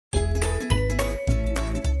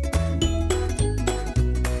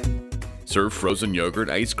Serve frozen yogurt,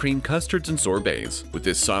 ice cream, custards, and sorbets with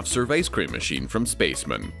this soft-serve ice cream machine from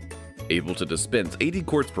Spaceman. Able to dispense 80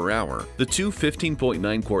 quarts per hour, the two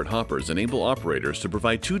 15.9-quart hoppers enable operators to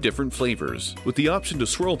provide two different flavors, with the option to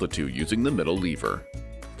swirl the two using the middle lever.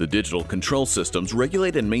 The digital control systems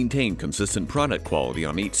regulate and maintain consistent product quality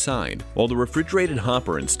on each side, while the refrigerated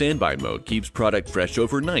hopper in standby mode keeps product fresh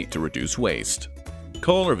overnight to reduce waste.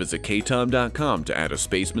 Call or visit KaTom.com to add a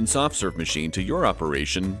Spaceman soft serve machine to your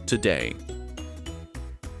operation today.